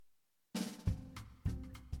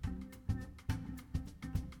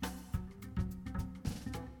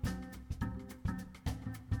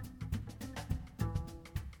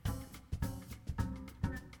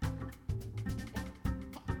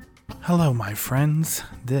Hello, my friends.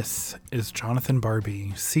 This is Jonathan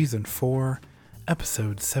Barbie, Season 4,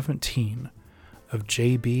 Episode 17 of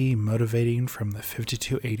JB Motivating from the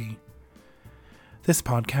 5280. This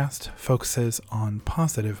podcast focuses on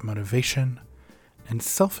positive motivation and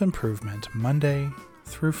self-improvement Monday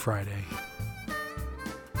through Friday.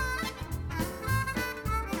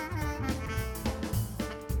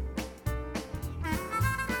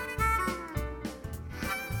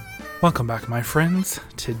 Welcome back, my friends.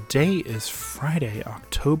 Today is Friday,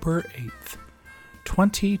 October 8th,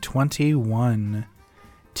 2021,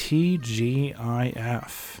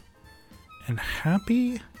 TGIF, and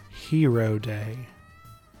Happy Hero Day.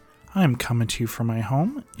 I'm coming to you from my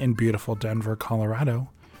home in beautiful Denver, Colorado,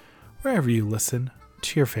 wherever you listen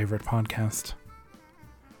to your favorite podcast.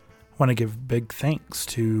 I want to give big thanks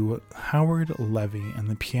to Howard Levy and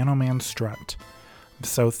the Piano Man Strut. I'm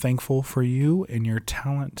so thankful for you and your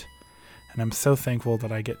talent. And I'm so thankful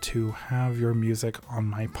that I get to have your music on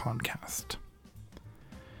my podcast.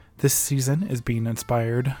 This season is being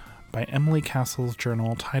inspired by Emily Castle's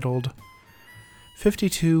journal titled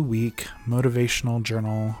 52-Week Motivational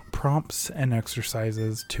Journal Prompts and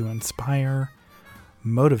Exercises to Inspire,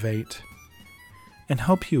 Motivate, and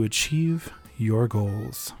Help You Achieve Your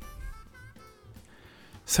Goals.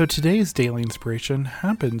 So today's daily inspiration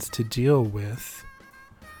happens to deal with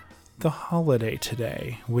the holiday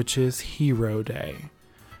today, which is Hero Day.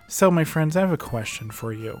 So, my friends, I have a question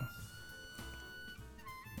for you.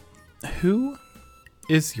 Who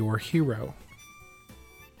is your hero?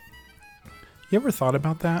 You ever thought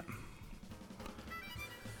about that?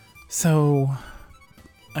 So,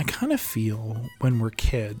 I kind of feel when we're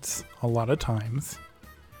kids, a lot of times,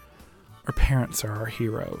 our parents are our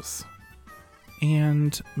heroes.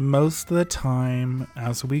 And most of the time,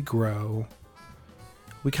 as we grow,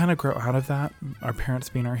 we kind of grow out of that, our parents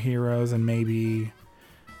being our heroes, and maybe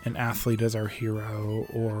an athlete is our hero,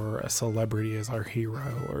 or a celebrity is our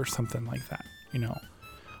hero, or something like that,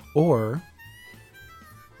 Or,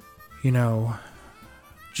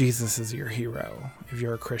 Jesus is your hero, if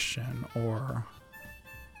you're a Christian, or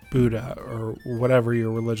Buddha, or whatever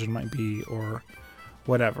your religion might be, or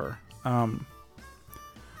whatever.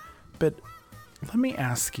 But let me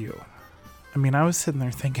ask you, I was sitting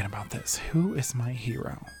there thinking about this. Who is my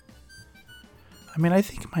hero? I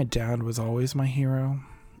think my dad was always my hero,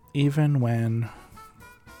 even when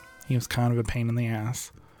he was kind of a pain in the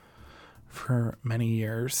ass for many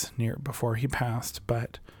years before he passed,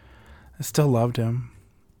 but I still loved him.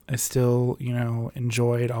 I still,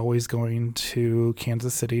 enjoyed always going to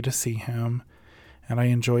Kansas City to see him, and I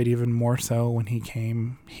enjoyed even more so when he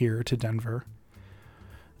came here to Denver.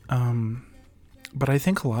 But I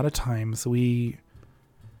think a lot of times we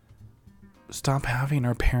stop having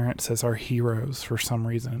our parents as our heroes for some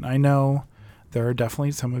reason. I know there are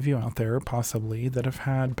definitely some of you out there, possibly, that have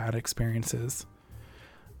had bad experiences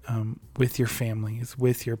with your families,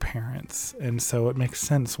 with your parents, and so it makes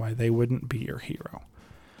sense why they wouldn't be your hero.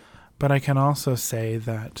 But I can also say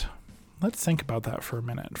that, let's think about that for a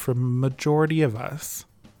minute. For the majority of us,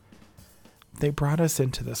 they brought us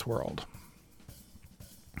into this world.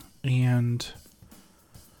 And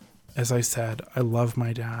as I said, I love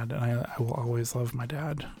my dad, and I will always love my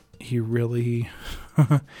dad. He really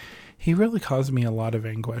caused me a lot of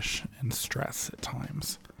anguish and stress at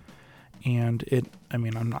times. And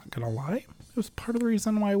I'm not going to lie, it was part of the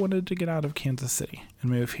reason why I wanted to get out of Kansas City and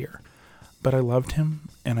move here. But I loved him,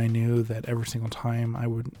 and I knew that every single time I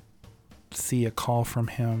would see a call from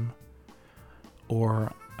him,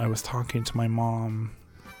 or I was talking to my mom,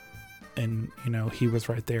 and, he was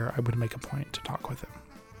right there, I would make a point to talk with him.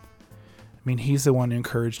 He's the one who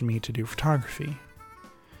encouraged me to do photography.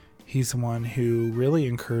 He's the one who really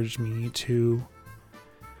encouraged me to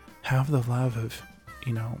have the love of,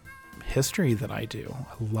 history that I do.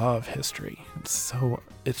 I love history. It's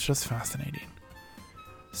just fascinating.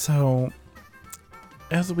 So,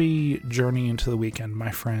 as we journey into the weekend, my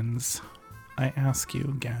friends, I ask you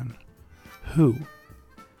again, who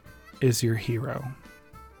is your hero?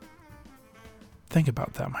 Think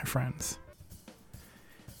about that, my friends.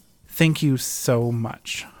 Thank you so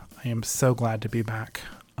much. I am so glad to be back.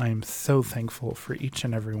 I am so thankful for each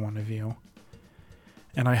and every one of you.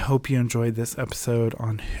 And I hope you enjoyed this episode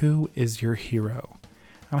on who is your hero.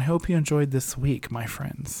 And I hope you enjoyed this week, my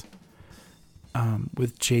friends,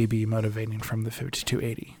 with JB Motivating from the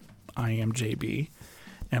 5280. I am JB,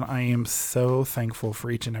 and I am so thankful for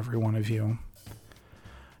each and every one of you.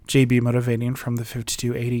 JB Motivating from the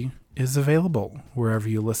 5280 is available wherever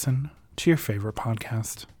you listen to your favorite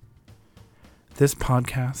podcast. This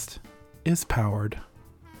podcast is powered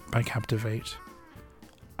by Captivate.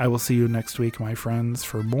 I will see you next week, my friends,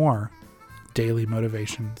 for more daily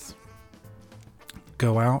motivations.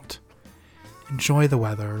 Go out, enjoy the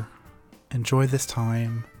weather, enjoy this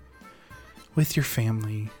time with your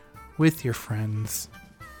family, with your friends.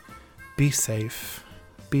 Be safe,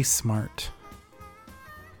 be smart,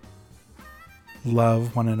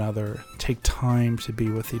 love one another, take time to be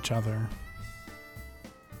with each other.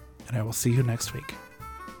 And I will see you next week.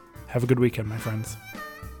 Have a good weekend, my friends.